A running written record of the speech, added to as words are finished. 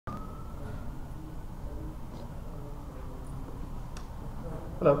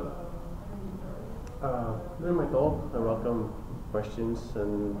Hello. During my talk, I welcome questions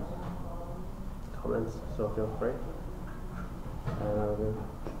and comments, so feel free.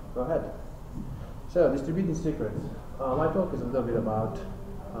 Go ahead. So, distributed secrets. My talk is a little bit about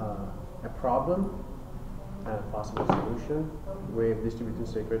a problem and a possible solution with distributed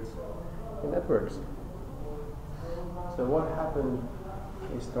secrets in networks. So, what happened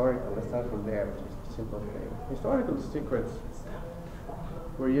historically? Let's start from there, which is the simple thing. Historical secrets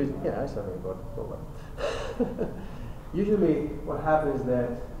were used. Yeah, I saw it over. Usually, what happens is that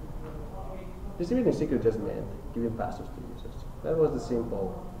distributing secrets just meant giving passwords to users. That was the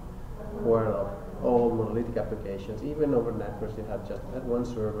simple world of all monolithic applications. Even over networks, you had just that one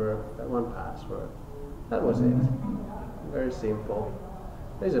server, that one password. That was it. Very simple.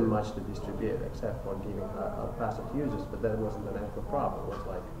 There isn't much to distribute except for giving a password to users, but that wasn't an actual problem. It was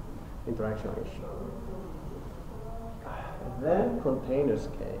like interaction issue. Then containers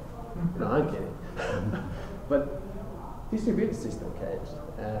came. No, I'm kidding. But distributed system came,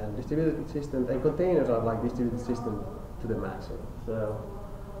 and distributed system and containers are like distributed system to the maximum. So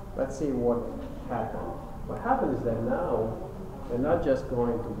let's see what happened. What happened is that now they're not just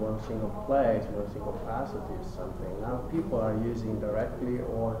going to one single place, one single password to use something. Now people are using directly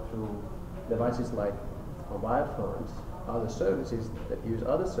or through devices like mobile phones, other services that use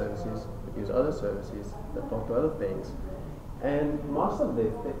other services, that talk to other things. And most of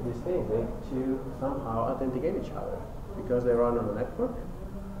these things need to somehow authenticate each other because they run on a network.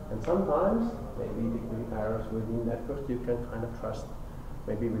 And sometimes, maybe between errors within networks, you can kind of trust,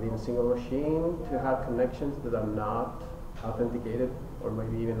 maybe within a single machine, to have connections that are not authenticated or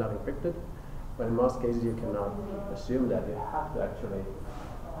maybe even not encrypted. But in most cases, you cannot assume that. You have to actually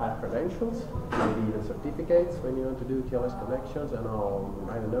have credentials, maybe even certificates when you want to do TLS connections, and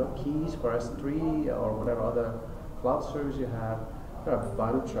I don't know, keys for S3 or whatever other cloud service you have. There are a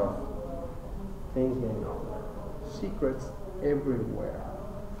bunch of things going on. Secrets everywhere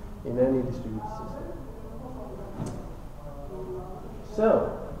in any distributed system.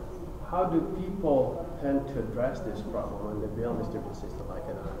 So, how do people tend to address this problem when they build a distributed system like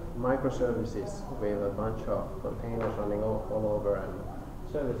microservices with a bunch of containers running all over and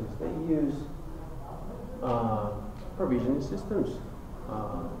services? They use provisioning systems.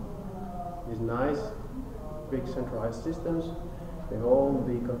 These nice big centralized systems with all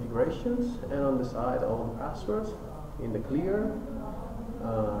the configurations, and on the side all the passwords in the clear.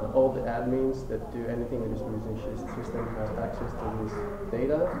 All the admins that do anything with distributed system has access to this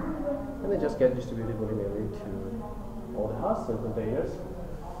data, and they just get distributed willy-nilly to all the hosts and containers.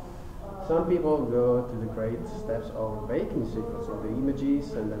 Some people go to the great steps of baking secrets in the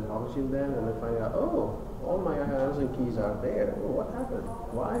images and then publishing them, and then find out, oh, all my Amazon keys are there. Oh, what happened?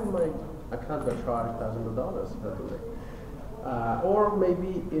 Why my account got charged thousands of dollars suddenly? Or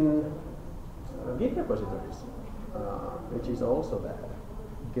maybe in Git repositories, which is also bad.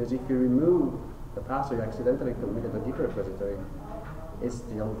 Because if you remove the password you accidentally committed to a Git repository, it's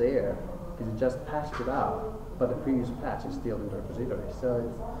still there, because you just patched it out, but the previous patch is still in the repository.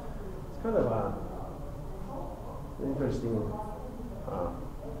 So it's kind of an interesting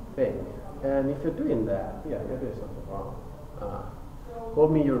thing. And if you're doing that, yeah, you're doing something wrong. Call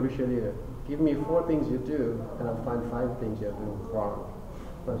me your visual leader. Give me 4 things you do, and I'll find 5 things you're doing wrong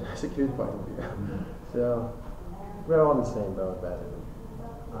from a security point of view. So we're all in the same boat, basically.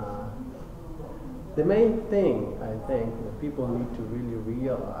 The main thing, I think, that people need to really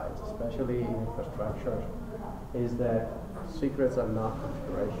realize, especially in infrastructure, is that secrets are not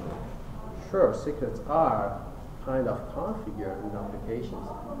configuration. Sure, secrets are kind of configured in applications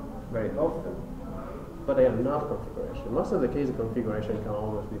very often, but they are not configuration. Most of the cases, configuration can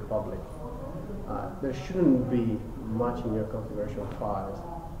always be public. There shouldn't be much in your configuration files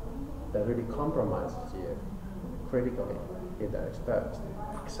that really compromises you critically if they're exposed,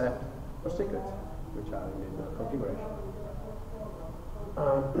 except for secrets, which are in the configuration.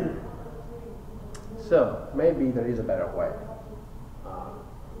 So maybe there is a better way,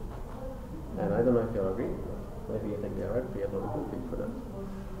 and I don't know if you'll agree. Maybe you think there might be a little bit for that.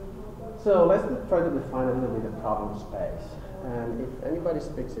 So let's try to define a little bit the problem space. And if anybody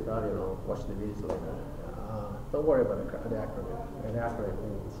speaks Italian, or watch the videos later, don't worry about the acronym. The acronym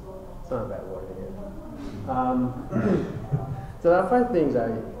means it's not a bad word here. So there are 5 things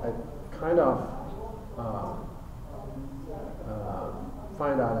I kind of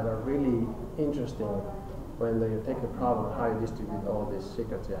find out that are really interesting when you take the problem of how you distribute all these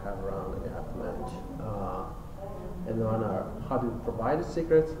secrets you have around and you have to manage. And one are how to provide the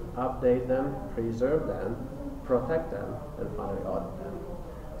secrets, update them, preserve them, protect them, and finally audit them.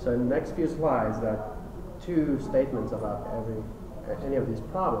 So in the next few slides, there are 2 statements about every any of these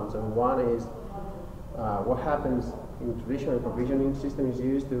problems. And one is what happens in traditional provisioning system is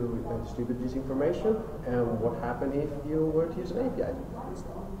used to distribute this information, and what happens if you were to use an API to do this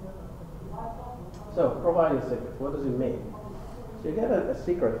stuff. So, providing secrets, what does it mean? So you get a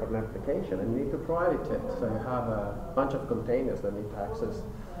secret for an application and you need to provide it to it. So you have a bunch of containers that need to access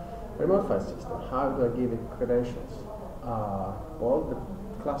a remote file system. How do I give it credentials? Well, the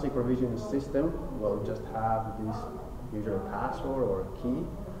classic provisioning system will just have this usually password or a key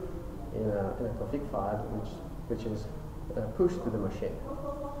in a config file which is pushed to the machine.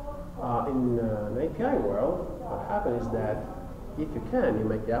 In an API world, what happens is that if you can, you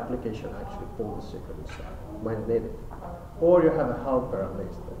make the application actually pull the secret itself when you need it. Or you have a helper at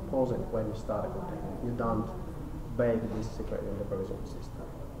least that pulls it when you start a container. You don't bake this secret in the provisioning system.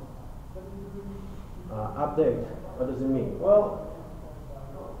 Update, what does it mean? Well,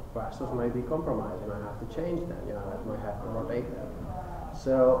 process might be compromised. You might have to change them. You might have to rotate them.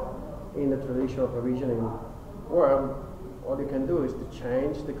 So in the traditional provisioning world, what you can do is to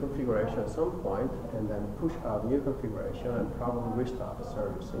change the configuration at some point and then push out new configuration and probably restart the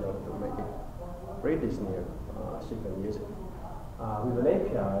service in order to make it read this new so you can use it. With an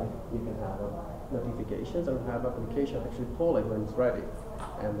API, you can have notifications and have application actually pull it when it's ready,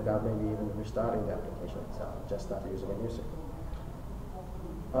 and without maybe even restarting the application itself, just start using a new secret.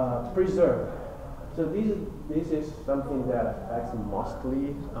 Preserve. So this is something that affects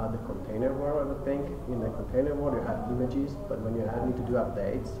mostly the container world, I would think. In the container world, you have images, but when you need to do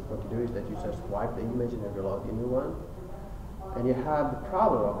updates, what you do is that you just wipe the image and you reload the new one. And you have the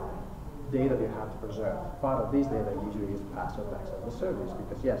problem of data you have to preserve. Part of this data usually is password access to the service,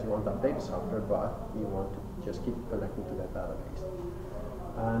 because yes, you want to update the software, but you want to just keep connecting to that database.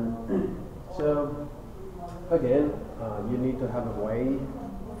 And so, again, you need to have a way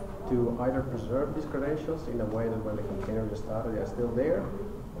to either preserve these credentials in a way that when the container is started, they are still there,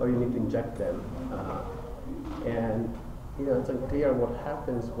 or you need to inject them. And it's unclear what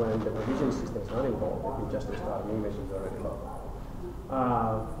happens when the provisioning system is not involved. If you just restart an image, it's already low.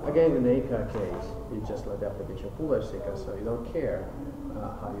 Again, in the API case, you just let the application pull their secrets, so you don't care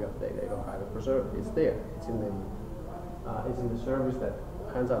how you update it or how you preserve it. It's there. It's in the service that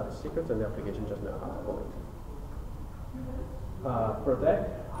hands out the secrets, and the application just knows how to pull it. Protect.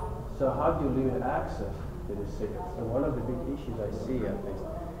 So how do you limit access to the secrets? So one of the big issues I see, at least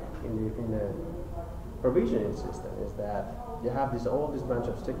in the provisioning system, is that you have all this bunch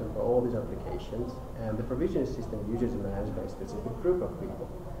of secrets for all these applications, and the provisioning system usually is managed by a specific group of people.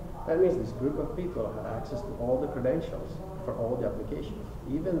 That means this group of people have access to all the credentials for all the applications,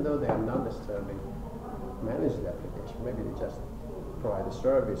 even though they are not necessarily managing the application. Maybe they just provide a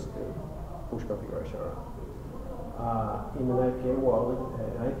service to push configuration around. In an API world,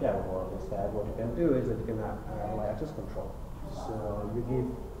 instead, what you can do is that you can have access control. So you give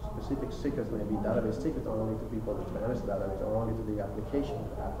specific secrets, maybe database secrets, only to people that manage the database, or only to the application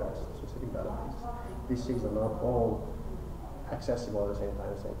that have access to specific database. These secrets are not all accessible at the same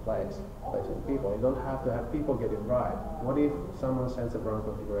time, same place, placing people. You don't have to have people get it right. What if someone sends a wrong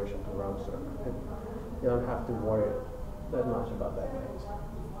configuration to the wrong server? You don't have to worry that much about that case.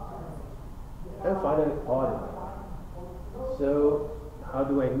 And finally, audit. So, how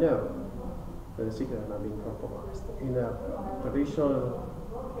do I know that the secret is not being compromised? In a traditional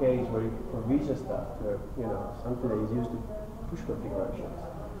case where you provision stuff, something that is used to push configurations,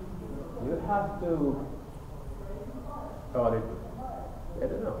 you have to audit, I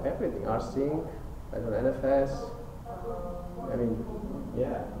don't know, everything, rsync, NFS. I mean,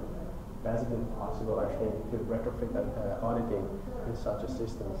 yeah, basically impossible, I think, to retrofit auditing in such a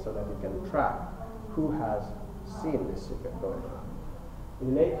system so that you can track who has seen this secret going on.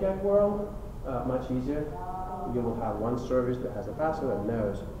 In the API world, much easier. You will have one service that has a password and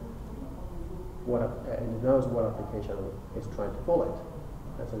knows what application is trying to pull it,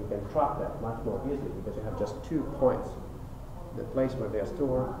 and so you can track that much more easily because you have just 2 points: the place where they are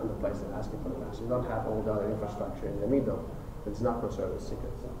stored and the place they're asking for the password. You don't have all the other infrastructure in the middle that's not concerned with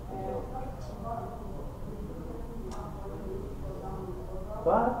secrets.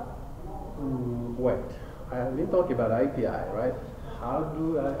 But wait. I've been talking about API, right? How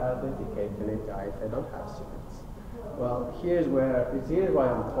do I authenticate an API if I don't have secrets? Well, here's why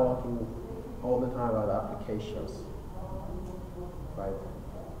I'm talking all the time about applications, right?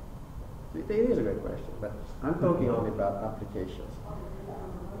 It is a great question, but I'm talking only about applications.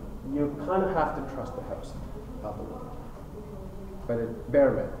 You kind of have to trust the host, ultimately, but at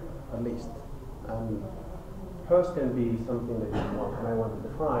bare minimum, at least. Host can be something that you might want to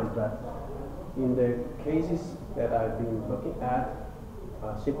define, but in the cases that I've been looking at,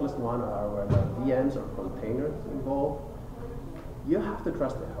 simplest one are where the VMs or containers involved. you have to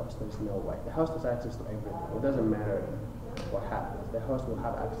trust the host. There's no way. The host has access to everything. It doesn't matter what happens. The host will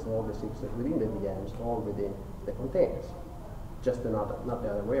have access to all the secrets within the VMs or within the containers, just not the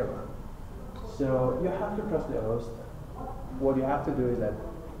other way around. So you have to trust the host. What you have to do is that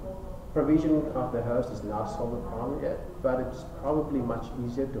provision of the host is not solved the problem yet, but it's probably much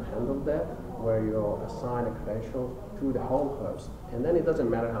easier to handle that, where you assign a credential to the whole host, and then it doesn't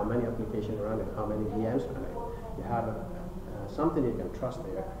matter how many applications run it, how many VMs run it. You have something you can trust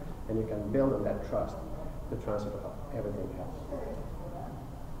there, and you can build on that trust to transfer everything else.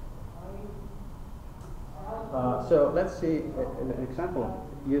 So let's see an example of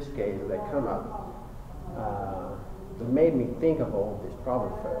use case that come up that made me think of all this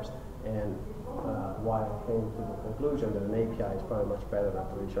problem first, and why I came to the conclusion that an API is probably much better than a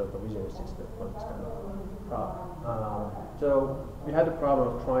traditional provisioning system for this kind of problem. So we had the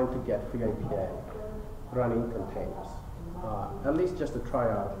problem of trying to get free API running containers, at least just to try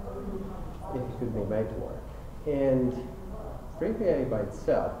out if it could be made to work. And free API by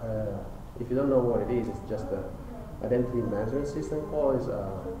itself, if you don't know what it is, it's just an identity management system, or is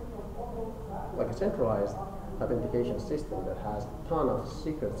like a centralized authentication system that has a ton of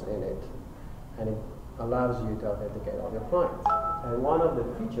secrets in it, and it allows you to authenticate all your clients. And one of the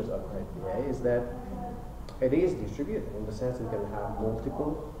features of API is that it is distributed, in the sense that you can have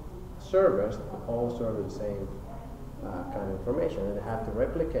multiple servers that all serve the same kind of information, and they have to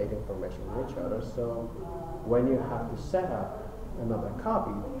replicate information with each other. So when you have to set up another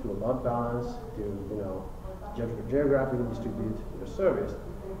copy to load balance, to geographically distribute your service,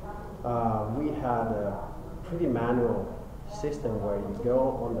 we had a pretty manual system where you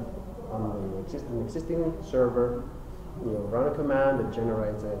go on the existing server, you run a command that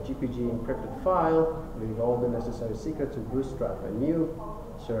generates a GPG encrypted file with all the necessary secrets to bootstrap a new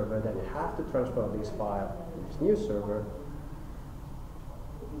server. Then you have to transfer this file to this new server,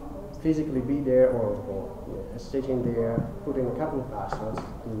 physically be there or staging there, put in a couple of passwords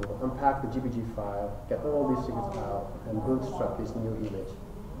to unpack the GPG file, get all these secrets out, and bootstrap this new image,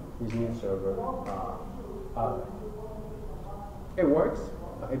 this new server out. It works.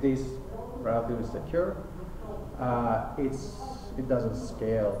 It is relatively secure. It doesn't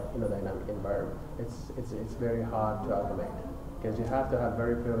scale in a dynamic environment. It's very hard to automate, because you have to have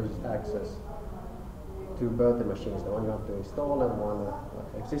very privileged access to both the machines, the one you have to install and one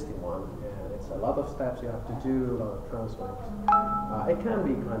existing one. And it's a lot of steps you have to do, a lot of transfers. It can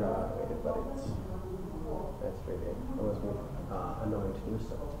be kind of automated, but it's really honestly annoying to do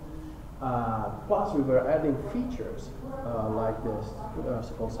so. Plus, we were adding features like this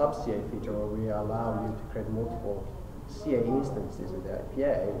so-called sub-CA feature, where we allow you to create multiple CA instances with the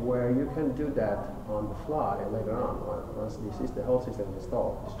API, where you can do that on the fly later on, once the whole system is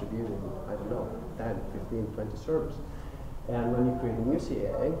installed, distributed in, I don't know, 10, 15, 20 servers. And when you create a new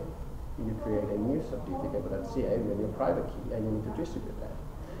CA, you create a new certificate with that CA with a new private key, and you need to distribute that.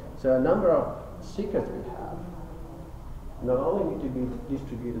 So a number of secrets we have not only need to be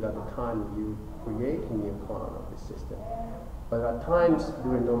distributed at the time you create a new clone of the system, but at times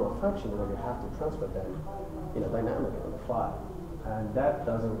during normal function when you have to transfer them dynamically on the fly. And that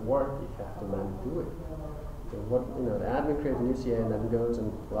doesn't work if you have to manually do it. So the admin creates a new CA and then goes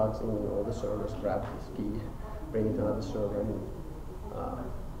and logs in all the servers, grabs this key, bring it to another server, and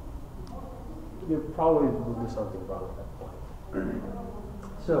you probably will do something wrong at that point.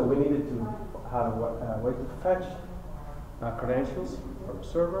 So we needed to have a way to fetch credentials from a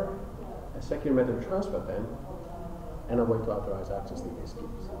server, a secure method to transfer them, and a way to authorize access to these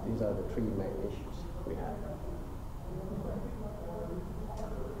keys. These are the three main issues we have.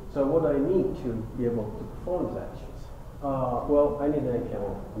 So what do I need to be able to perform these actions? Well, I need an API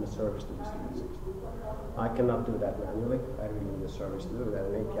and a service to distribute it. I cannot do that manually. I really need a service to do that,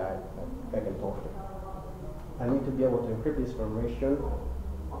 an API I can talk to. I need to be able to encrypt this information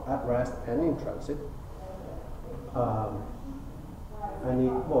at rest and in transit.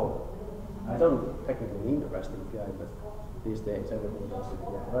 I don't technically need a REST API, but these days everyone does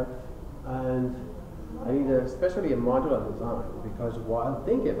API, right? And I need especially a modular design, because while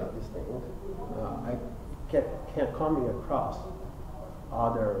thinking about these things, I kept coming across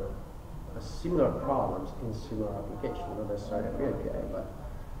other similar problems in similar applications, not necessarily a free API, but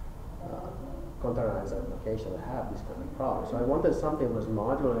containerized applications that have this kind of problem. So I wanted something that was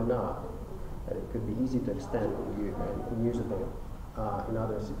modular enough that it could be easy to extend and use it in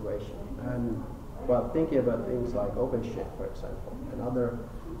other situations. And while thinking about things like OpenShift, for example, and other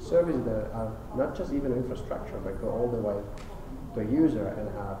services that are not just even infrastructure, but go all the way to a user and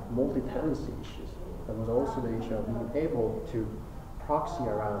have multi-tenancy issues. There was also the issue of being able to proxy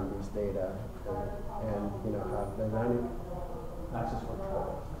around this data and have dynamic access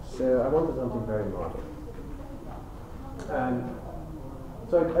control. So I wanted something very modern. And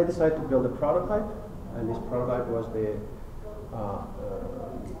so I decided to build a prototype, and this prototype was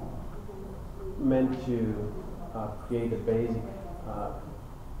meant to create a basic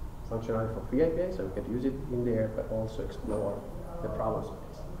functionality for free API, so we could use it in there, but also explore the problem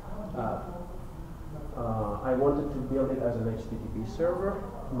space. I wanted to build it as an HTTP server,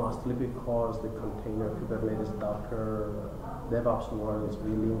 mostly because the container Kubernetes Docker DevOps world is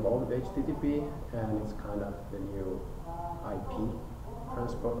really involved with HTTP, and it's kind of the new IP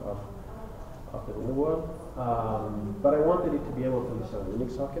transport of the real world. But I wanted it to be able to use a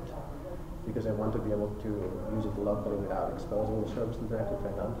Unix socket, because I want to be able to use it locally without exposing the service to that if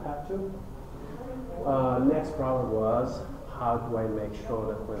I don't have to. Next problem was, how do I make sure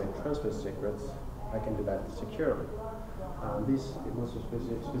that when I transfer secrets, I can do that securely? It was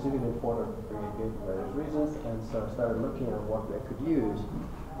specifically important for various reasons, and so I started looking at what I could use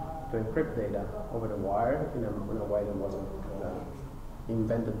to encrypt data over the wire in a way that wasn't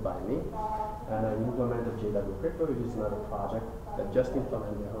invented by me. And I implemented JWCrypto, which is another project that just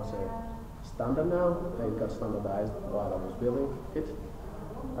implemented the Jose standard now. It got standardized while I was building it.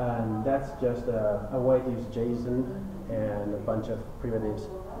 And that's just a way to use JSON and a bunch of primitives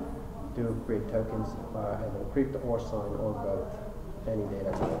to create tokens and encrypt or sign or both any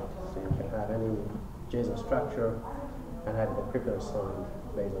data you want. So you can have any JSON structure and have it encrypted or signed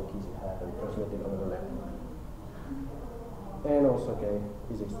based on keys you have and transmit it over the network. And also, okay,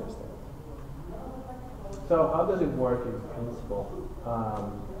 physics testing. So how does it work in principle?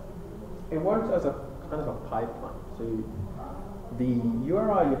 It works as a kind of a pipeline. So the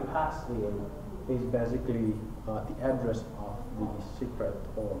URI you pass in is basically the address of the secret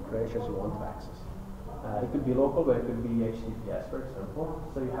or credentials you want to access. It could be local, but it could be HTTPS, for example.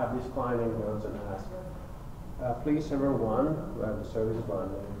 So you have this client and goes and asks, please server 1, where the service is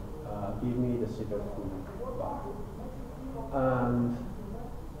running, give me the secret key bar. And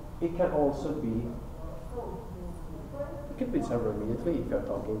it can also be, it could be server immediately if you're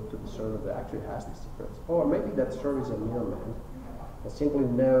talking to the server that actually has these secrets. Or maybe that server is a middleman that simply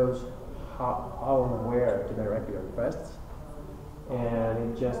knows how and where to direct your requests, and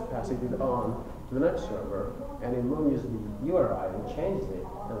it just passes it on to the next server, and it moves the URI and changes it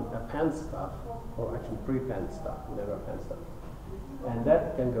and appends stuff, or actually prepends stuff, never appends stuff. And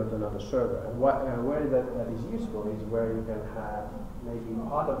that can go to another server. And where that is useful is where you can have maybe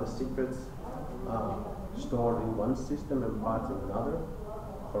part of the secrets stored in one system and parts in another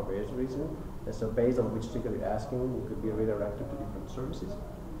for various reasons. And so based on which secret you're asking, you could be redirected to different services.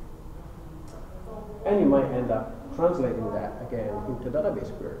 And you might end up translating that again into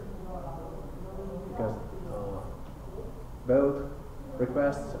database query, because both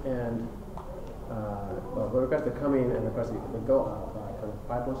requests and the requests that come in and requests that go out are kind of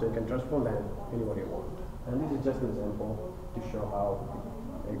pipeline, so you can transform them anywhere you want. And this is just an example to show how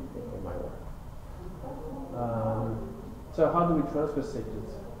it might work. So how do we transfer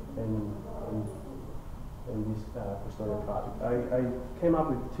secrets in this custodian project? I came up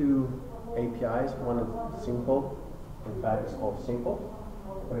with 2 APIs. One is simple. In fact, it's called Simple,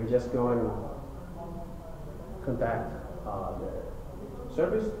 where you just go and contact the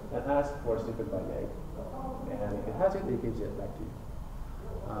service and ask for a secret by name. And if it has it, it gives it back to you.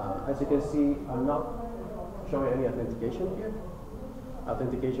 As you can see, I'm not showing any authentication here.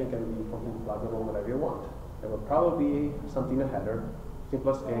 Authentication can be completely pluggable whatever you want. There will probably be something in the header.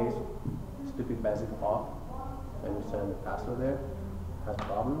 Simplest case, stupid basic auth, and you send a password there. Has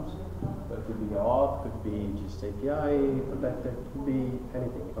problems, but it could be auth, could be just API protected, could be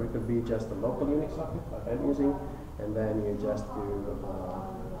anything, or it could be just a local Unix socket like I'm using, and then you just do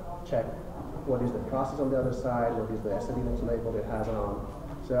check what is the process on the other side, what is the SLinux label it has on.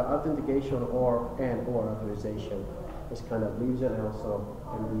 So authentication or authorization is kind of leaves it, and also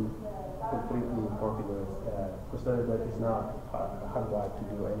can be completely configured. Custodian that is not hardwired to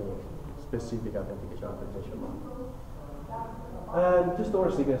do any specific authorization model. And to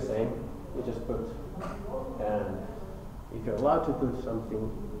store secret same, you just put, and if you're allowed to put something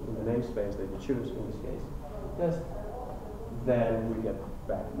in the namespace that you choose, in this case, test, then you get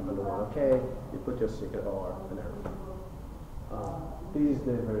back under one OK, you put your secret or an error. This is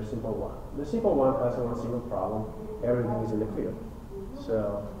the very simple one. The simple one has one single problem: everything is in the clear.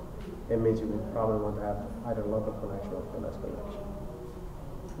 So it means you will probably want to have either local connection or TLS connection.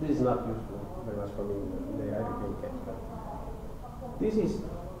 This is not useful very much for me in the IDK case. But this is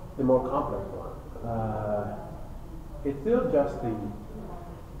the more complex one. It's still just the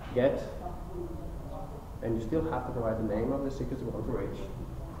get, and you still have to provide the name of the secrets you want to reach.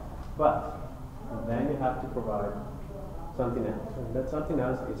 But then you have to provide something else. And that something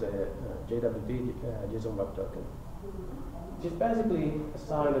else is a JWT JSON Web Token, which is basically a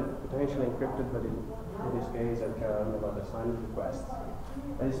signed, potentially encrypted, but in this case I'm caring about the signed requests.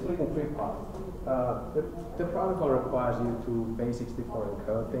 And it's split in 3 parts. The protocol requires you to base64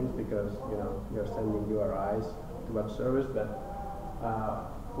 encode things because you're sending URIs to web servers, but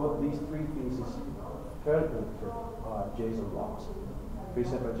what these 3 pieces turn into are JSON blocks, 3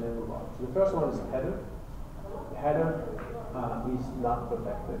 separate JSON blocks. The first one is the header. The header is not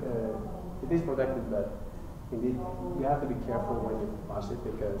protected. It is protected, but indeed you have to be careful when you pass it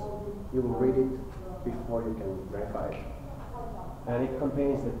because you will read it before you can verify it. And it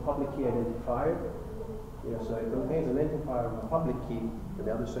contains the public key identifier. So it contains an identifier of a public key that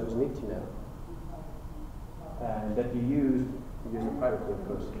the other servers need to know, and that you use a private key, of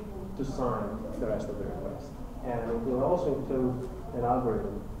course, to sign the rest of the request. And it will also include an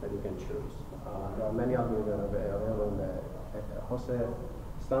algorithm that you can choose. There are many algorithms available in the Jose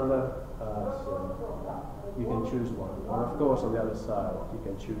standard, so you can choose one. And of course, on the other side, you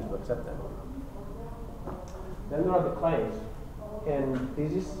can choose to accept them. Then there are the claims, and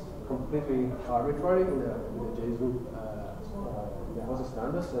this is completely arbitrary in the JSON, the Jose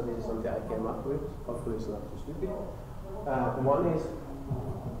standard. So this is something I came up with. Hopefully, it's not too stupid. One is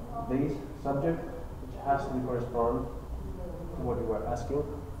this subject, which has to correspond to what you were asking.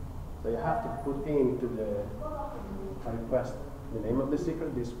 So you have to put into the request the name of the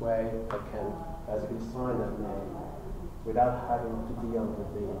secret. This way, I can basically sign that name without having to deal with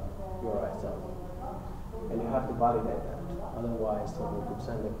the URI itself. And you have to validate that. Otherwise, someone could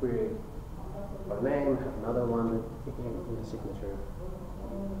send a query for a name, have another one in the signature.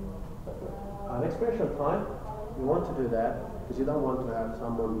 Expiration time. You want to do that because you don't want to have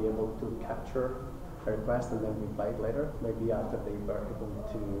someone be able to capture a request and then replay it later, maybe after they were able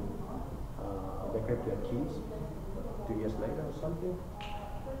to decrypt their keys 2 years later or something.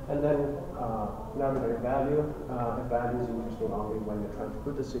 And then an arbitrary value. A value is interesting only when you're trying to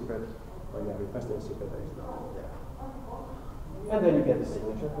put a secret, when you're requesting a secret that is not there. And then you get the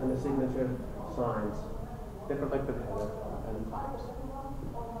signature, and the signature signs the protected header and times.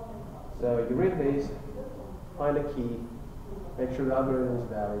 So you read these, find a key, make sure the algorithm is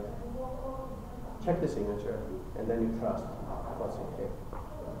valid, check the signature, and then you trust what's in here.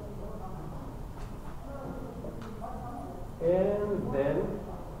 And then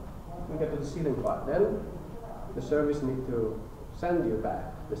we get to the sealing part. Then the service needs to send you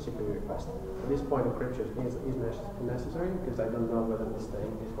back the secret request. At this point, encryption is necessary because I don't know whether this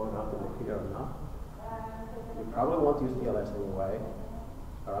thing is going out in the clear or not. You probably want to use TLS anyway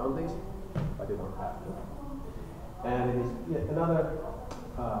around this, but you don't have to. And it is yet another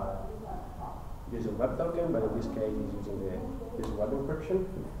JSON Web Token, but in this case, it's using the JSON Web Encryption.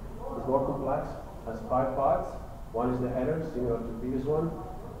 It's more complex, has 5 parts. One is the header, similar to the previous one,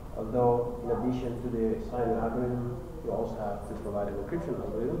 although in addition to the signing algorithm, you also have to provide an encryption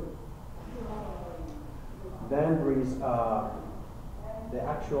algorithm. Then there is the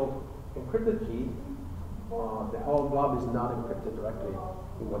actual encrypted key. The whole blob is not encrypted directly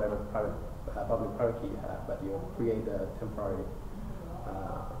in whatever public private key you have, but you create a temporary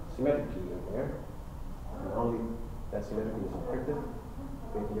symmetric key in there, and only that symmetric key is encrypted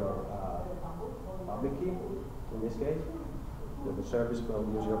with your public key. In this case, the service will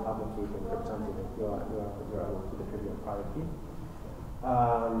use your public key to encrypt something that you are able to decrypt your private key.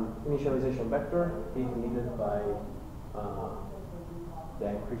 Initialization vector is needed by the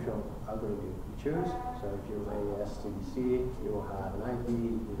encryption algorithm you choose. So if you use AES CDC, you will have an ID.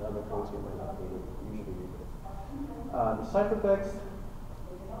 These other things you might not be usually needed. The ciphertext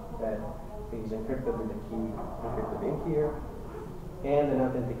that is encrypted with the key encrypted in here, and an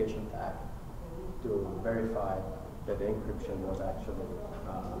authentication tag to verify that the encryption was actually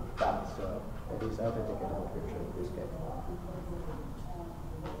valid. So it is authenticated encryption in this case.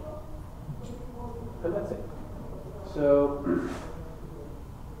 And that's it. So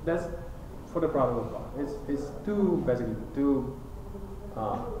that's for the protocol part. It's basically two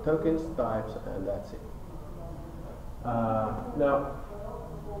tokens, types, and that's it. Now,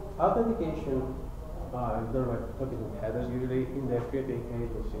 authentication is done by tokens and headers. Usually in the creating case,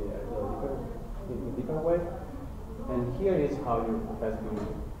 you'll see in a different way. And here is how you basically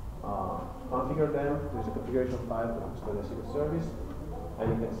configure them. There's a configuration file for Custodia and JWCrypto, and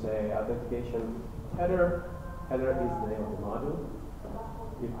you can say authentication header. Header is the name of the module.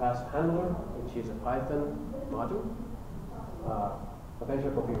 You pass handler, which is a Python module.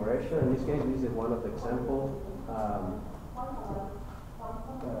 Potential configuration. In this case, this is one of the example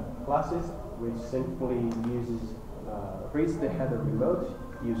classes, which simply reads the header remote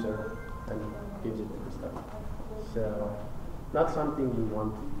user and gives it to the stuff. So not something we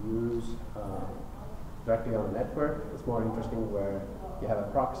want to use directly on the network. It's more interesting where you have a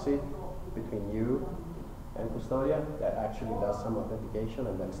proxy between you and Custodia that actually does some authentication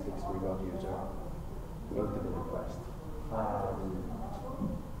and then sticks the remote user into the request.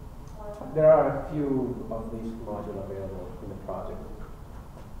 There are a few of these modules available in the project.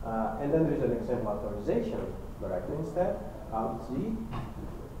 And then there's an example authorization directly instead, alt Z.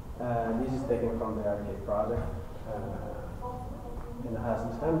 This is taken from the RK project. And it has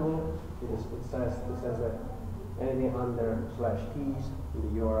this handle. It says that anything under /keys in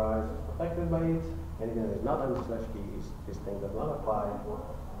the URIs is protected by it. Anything that is not under /keys, this thing does not apply.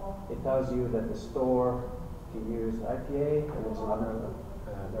 It tells you that the store can use IPA, and there's another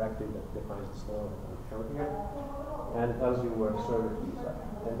directive that defines the store that I'm showing here, and it tells you where the server keys are.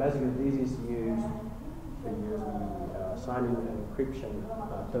 And basically, this is used to use the signing and encryption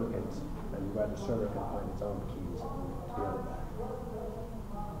tokens, and where the server can find its own keys to the other back.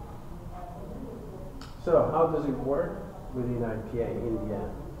 So, how does it work within IPA in the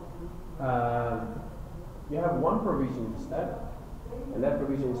end? You have one provisioning step, and that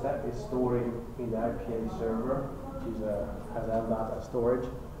provisioning step is storing in the IPA server, which is has LDAP storage,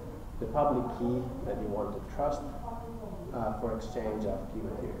 the public key that you want to trust for exchange of key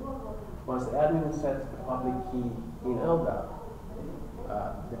material. Once the admin sets the public key in LDAP,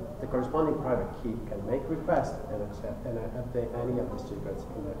 the corresponding private key can make requests and accept and update any of the secrets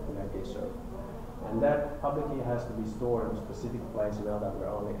in the IPA server. And that public key has to be stored in a specific place in LDAP where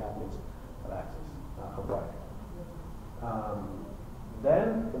only admins have access of WAC.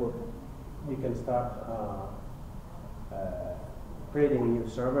 Then you can start creating a new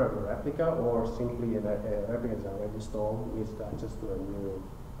server or a replica, or simply a replica is already installed, needs access to a new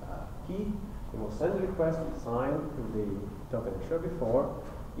key. It will send the request, sign to the token I showed before,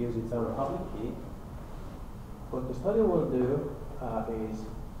 use its own public key. What the study will do is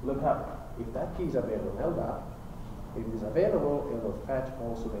look up if that key is available in LDAP. If it is available, it will fetch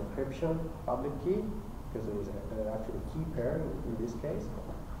also the encryption public key, because there is actually a key pair in this case.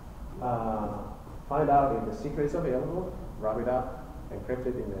 Find out if the secret is available, wrap it up, encrypt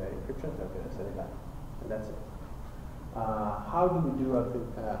it in the encryption token, and send it back. And that's it. How do we do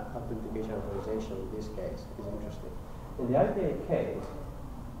authentication authorization in this case is interesting. In the IPA case,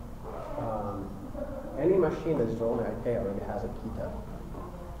 any machine that is running IPA already has a key tab.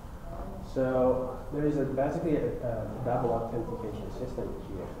 So there is basically a double authentication system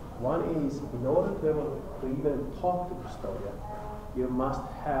here. One is, in order to be able to even talk to Custodia, you must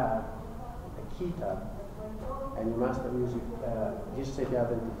have a key tab, and you must use GCP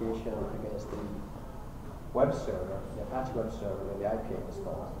authentication against the web server, the Apache web server that the IPA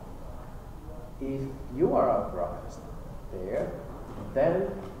installs. If you are authorized there,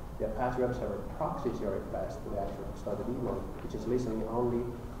 then the Apache web server proxies your request to the actual Custodia daemon, which is listening only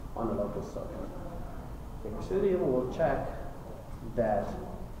on the local server. The Custodia daemon will check that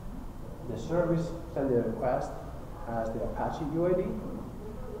the service sending the request has the Apache UID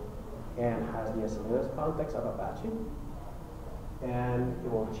and has the SMS context of Apache, and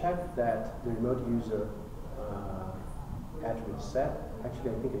it will check that the remote user attribute set. Actually,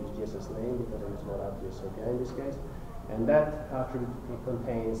 I think it's GSS name because there is no GSOK in this case, and that attribute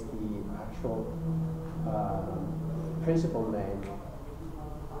contains the actual principal name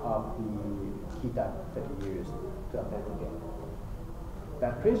of the key tab that you use to authenticate.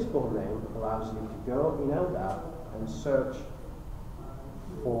 That principal name allows you to go in LDAP and search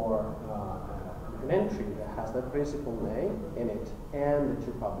for an entry that has that principal name in it and the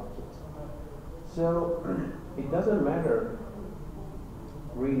two public keys. So it doesn't matter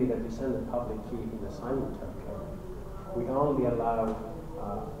really that you send the public key in the signing token. We only allow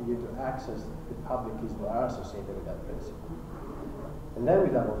you to access the public keys that are associated with that principal. And then we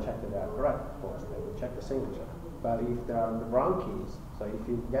double check that they are correct, of course. Then we check the signature. But if there are the wrong keys, so if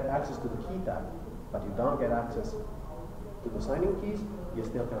you get access to the key tab, but you don't get access to the signing keys, you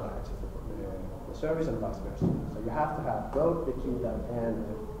still cannot access the service and vice versa. So you have to have both the key tab and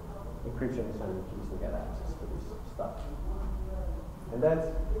the encryption and signing keys to get access to this stuff. And that's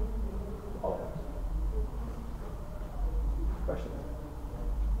all of it. Questions?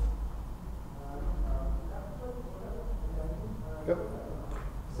 Go.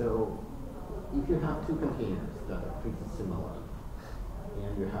 So, if you have two containers that are pretty similar,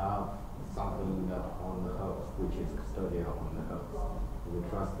 and you have something on the host, which is Custodia on the host, you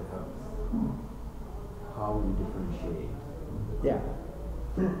trust the host, how will you differentiate? Yeah.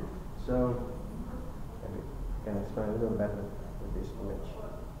 So, I can explain a little better with this image.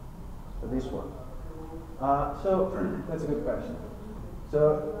 So this one. So that's a good question.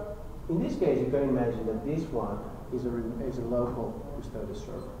 So In this case, you can imagine that this one is a local custodial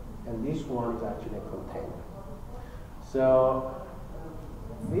server, and this one is actually a container. So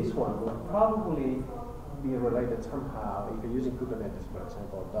this one will probably be related somehow, if you're using Kubernetes, for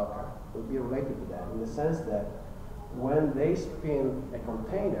example, or Docker, will be related to that in the sense that when they spin a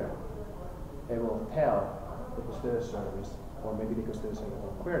container, they will tell the custodial service, or maybe the custodial service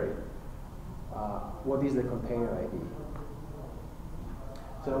will query, what is the container ID.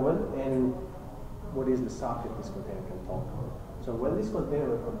 So what is the socket this container can talk to? So when this container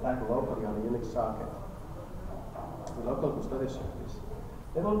will contact locally on a Unix socket, the local custodial service,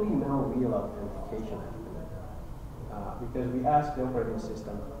 there will be no real authentication happening. Because we ask the operating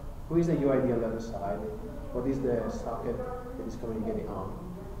system, who is the UID on the other side? What is the socket that is communicating on?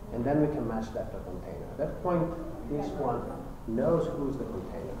 And then we can match that to a container. At that point, this one knows who is the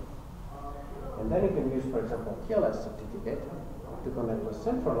container. And then you can use, for example, a TLS certificate to connect to a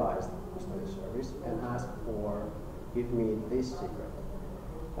centralized custodial service and ask for, give me this secret.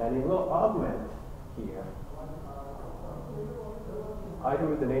 And it will augment here, either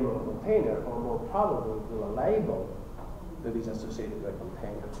with the name of a container, or more probably with a label that is associated with a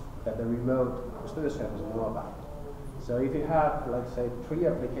container that the remote custodial service know about. So if you have, let's say, 3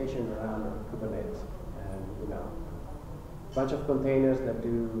 applications around Kubernetes, and a bunch of containers that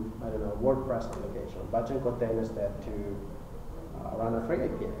do, I don't know, WordPress application, a bunch of containers that do run a free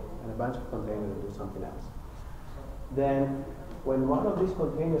API, and a bunch of containers that do something else. Then, when one of these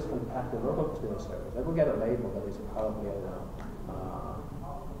containers contact the local custodial service, they will get a label that is probably, I don't know,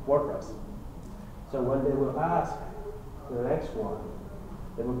 WordPress. So when they will ask the next one,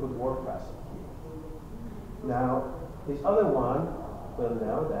 they will put WordPress here. Now, this other one will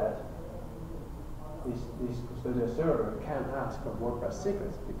know that this custodial server can ask for WordPress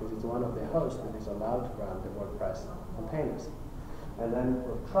secrets because it's one of the hosts that is allowed to run the WordPress containers. And then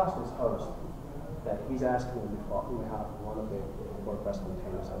we'll trust this host that he's asking on behalf of one of the WordPress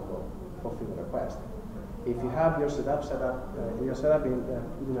containers and will fulfill the request. If you have your setup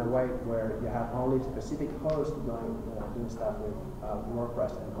in a way where you have only specific hosts doing stuff with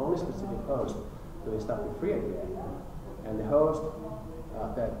WordPress and only specific hosts doing stuff with free API, and the host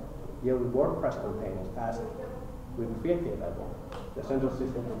that your WordPress containers ask with the free API level, the central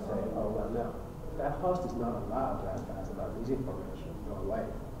system can say, oh, well, no, that host is not allowed to ask us about this information, go away.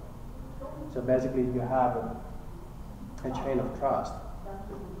 So basically, you have a chain of trust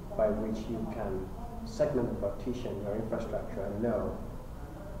by which you can segment and partition your infrastructure and know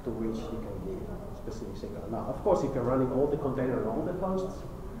to which you can give specific signal. Now, of course, if you're running all the container and all the hosts,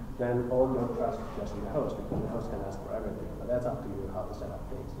 then all your trust is just in the host because the host can ask for everything. But that's up to you how to set up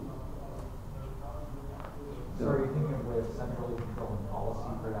things. So are you thinking with centrally controlling policy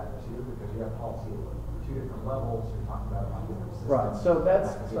for that too? Because you have policy at 2 different levels. You're talking about different systems. Right. So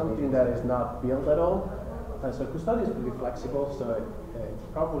that's something that is not built at all. So Custodia is pretty flexible. So it's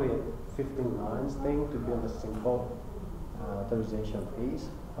probably a 15 lines thing to build a simple authorization piece.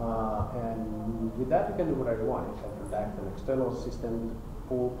 And with that, you can do whatever you want. You can protect an external system,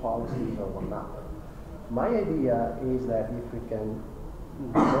 pull policies, or whatnot. My idea is that if we can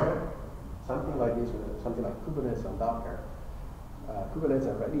share something like this, something like Kubernetes and Docker, Kubernetes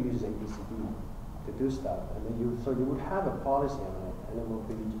already uses ABCD to do stuff, and then you would have a policy on it, and it will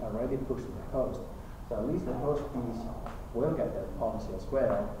be already pushed to the host. So at least the host piece will get that policy as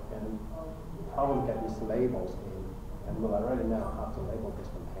well, and probably get these labels in, and will already know how to label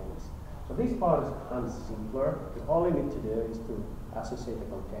these containers. So this part is kind of simpler, because all you need to do is to associate the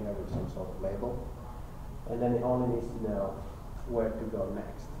container with some sort of label, and then it only needs to know where to go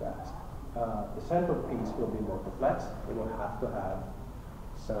next to ask. The central piece will be more complex. It will have to have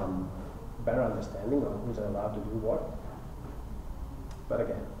some better understanding of who's allowed to do what. But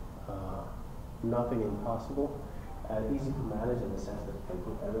again, nothing impossible, and easy to manage in the sense that you can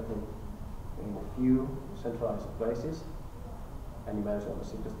put everything in a few centralized places, and you manage all the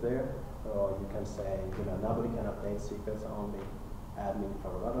secrets there. Or you can say, nobody can update secrets, only admin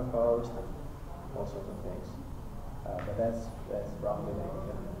from another host, and all sorts of things. But that's roughly the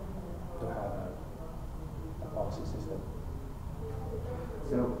idea, to have a policy system.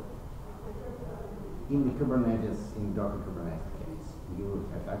 So, in the Kubernetes, in Docker Kubernetes case, you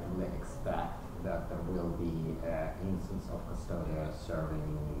effectively expect that there will be an instance of Custodia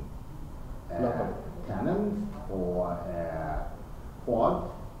serving a tenant or a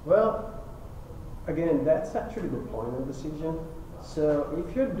pod? Well, again, that's actually the point of the decision. So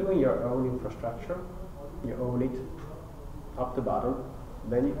if you're doing your own infrastructure, you own it up to bottom,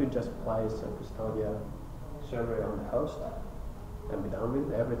 then you could just place a Custodia server on the host and be done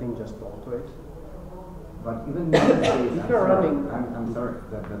with it. Everything just go to it. But even in this case, If you're running, I'm sorry,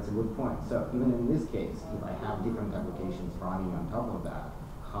 that's a good point. So even in this case, if I have different applications running on top of that,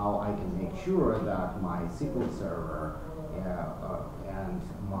 how I can make sure that my SQL server and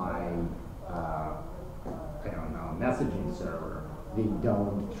my I don't know, messaging server, they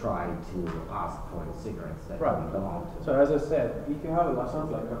don't try to ask for the secrets that right. don't belong to. So as I said, if you have a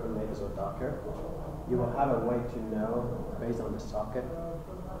something like Kubernetes or Docker, you will have a way to know based on the socket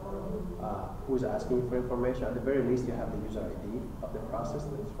who's asking you for information. At the very least, you have the user ID of the process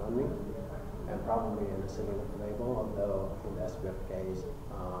that is running, and probably an assignment label. Although in the SQL case,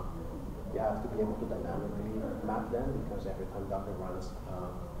 you have to be able to dynamically map them because every time Docker runs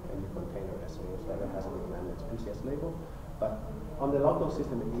a new container, SQL server has a managed PCS label. But on the local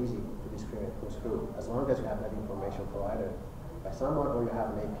system, it's easy to discriminate who's who, as long as you have that information provided by someone or you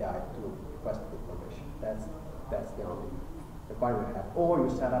have an API to request the information. That's the only requirement you have. Or you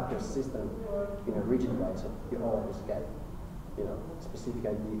set up your system in a rigid way so you always get, specific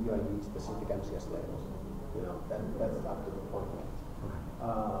UID, specific MCS labels. That's up to the point.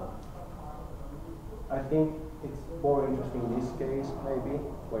 I think it's more interesting in this case, maybe,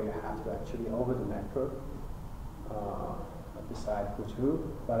 where you have to actually over the network decide who's who.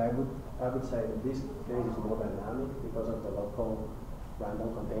 But I would say that this case is more dynamic because of the local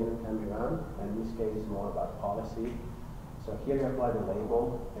random container can be run, and this case is more about policy. So here you apply the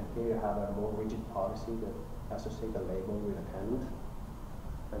label, and here you have a more rigid policy that associates the label with a tenant.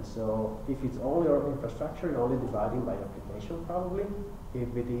 And so if it's only your infrastructure, you're only dividing by application probably.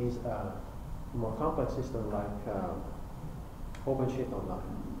 If it is a more complex system like OpenShift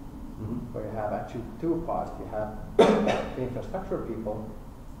Online, where you have actually two parts. You have the infrastructure people,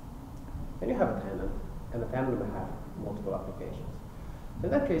 and you have a tenant, and the tenant may have multiple applications. In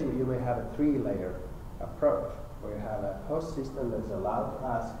that case, you may have a three-layer approach, where you have a host system that is allowed to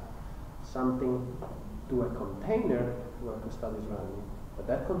ask something to a container where Custodia is running, but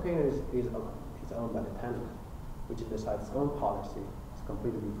that container is owned by the tenant, which decides its own policy. It's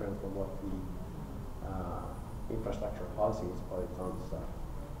completely different from what the infrastructure policy is for its own stuff.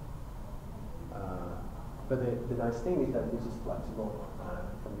 But the nice thing is that this is flexible and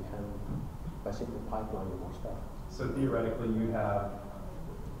can be handled by simply pipelining more stuff. So theoretically, you have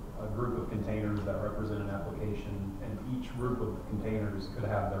a group of containers that represent an application, and each group of containers could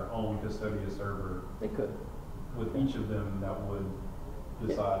have their own Custodia server. They could. With each of them that would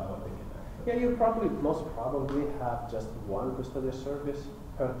decide what they connect to. Yeah, you most probably have just one Custodia service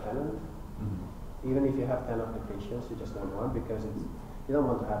per tenant. Even if you have 10 applications, you just want one because you don't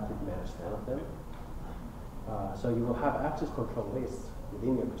want to have to manage 10 of them. So you will have access control lists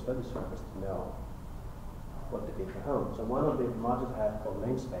within your Custodia service to know what to be for home. So one of the modules I have called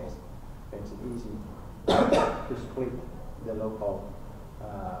namespace makes it easy to split the local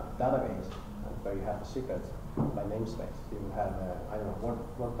database where you have the secrets by namespace. You will have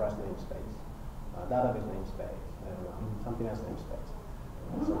WordPress namespace, database namespace, something else namespace.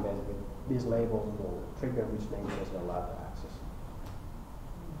 So basically, these labels will trigger which namespace you're allowed to access.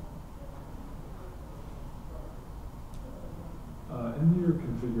 In your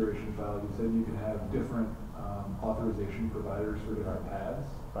configuration file, you said you can have different authorization providers for different paths.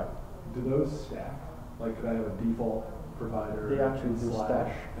 Right. Do those stack? Like, could I have a default provider? They actually do slash,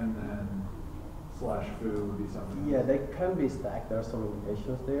 stack. and then /foo would be something Yeah, else? they can be stacked. There are some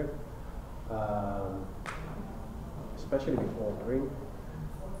limitations there, especially with ordering.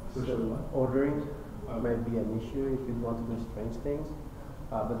 Especially what? Ordering might be an issue if you want to do strange things.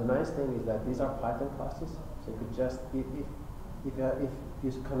 But the nice thing is that these are Python classes, so you could just if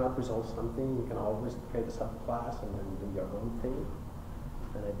you cannot resolve something, you can always create a subclass and then do your own thing.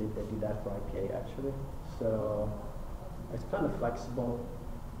 And they did that for IPA actually. So it's kind of flexible.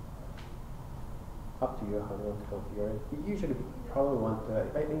 Up to you how you want to configure it. You usually probably want to.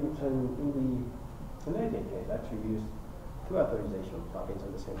 In the IPA case, I actually use two authorization plugins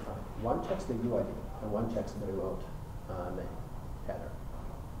at the same time. One checks the UID and one checks the remote name header.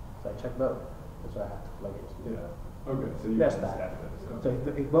 So I check both. That's why I have to plug it. Yeah. Okay, so you Yes, can that. stack those. So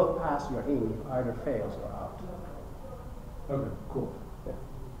if both pass, you're in. If either fails, you're out. Okay, cool. Yeah.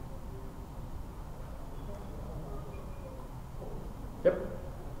 Yep.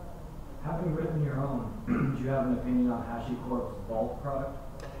 Having written your own, do you have an opinion on HashiCorp's Vault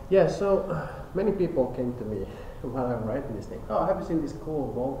product? Yeah, so many people came to me while I'm writing this thing. Oh, have you seen this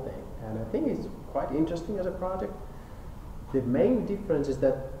cool Vault thing? And I think it's quite interesting as a project. The main difference is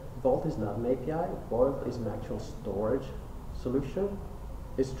that Vault is not an API. Vault is an actual storage solution.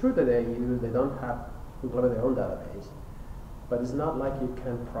 It's true that they don't have implement their own database, but it's not like you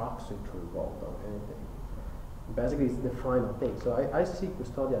can proxy through Vault or anything. Basically, it's the final thing. So I see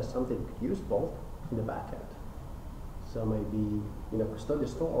Custodia as something that could use Vault in the backend. So maybe Custodia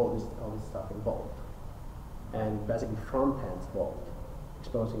store all this stuff in Vault, and basically front ends Vault,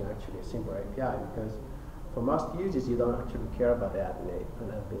 exposing actually a simple API, because for most users you don't actually care about the admin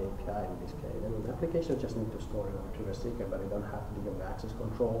API in this case. I mean, applications just need to store in a retriever secret, but they don't have to give them access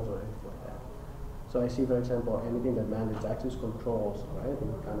controls or anything like that. So I see, for example, anything that manages access controls, right,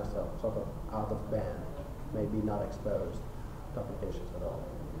 in kind of sort of out of band, maybe not exposed to applications at all.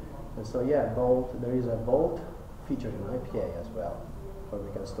 And so yeah, Vault, there is a Vault feature in IPA as well, where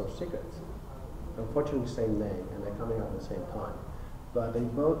we can store secrets. Unfortunately, same name, and they're coming out at the same time. But they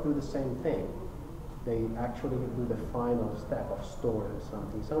both do the same thing. They actually do the final step of storing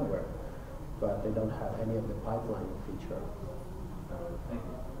something somewhere, but they don't have any of the pipelining feature. Thank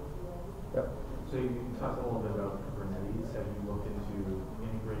you. Yep. So you talked a little bit about Kubernetes. Have you looked into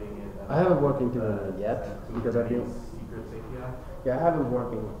integrating it? I haven't worked into it yet because I've been secrets API. Yeah, I haven't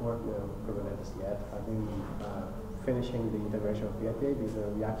worked on Kubernetes yet. I've been finishing the integration of the API because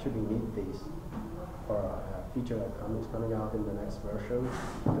we actually need these for a feature that is coming out in the next version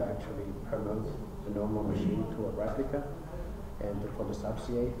to actually promote the normal machine to a replica, and for the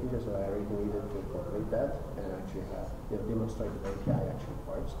sub-CA feature, so I really needed to complete that and actually have demonstrate the API actually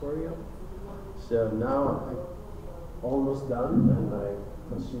works for you. So now I'm almost done, and I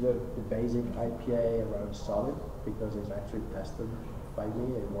consider the basic IPA around solid because it's actually tested by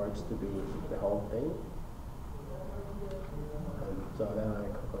me. It works to be the whole thing. And so then I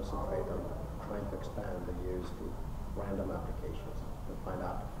can concentrate on trying to expand the use to random applications and find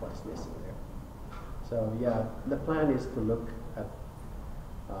out what's missing there. So yeah, the plan is to look at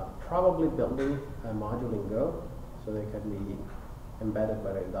probably building a module in Go so they can be embedded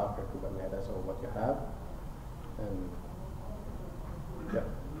whether in Docker, Kubernetes, or what you have, and yeah,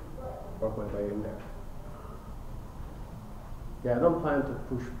 work my way in there. Yeah, I don't plan to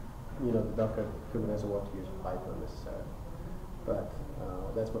push, the Docker, Kubernetes, or what to use Python necessarily, but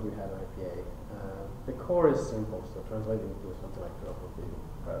that's what we have in IPA. The core is simple, so translating it to something like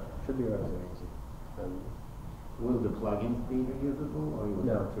Kubernetes should be relatively easy. Will the plugins be reusable, or you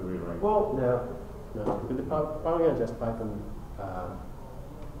will have to rewrite? Well, no. With the plugins are just Python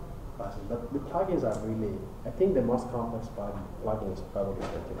classes, but the plugins are really, I think the most complex plugin is probably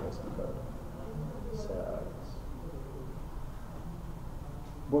continuous code. So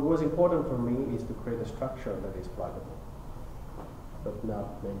what was important for me is to create a structure that is pluggable, but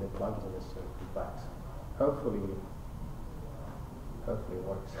not make the plugins necessarily complex. Hopefully it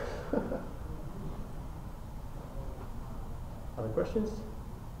works. Other questions?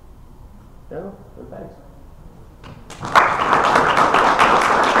 No? Well, thanks.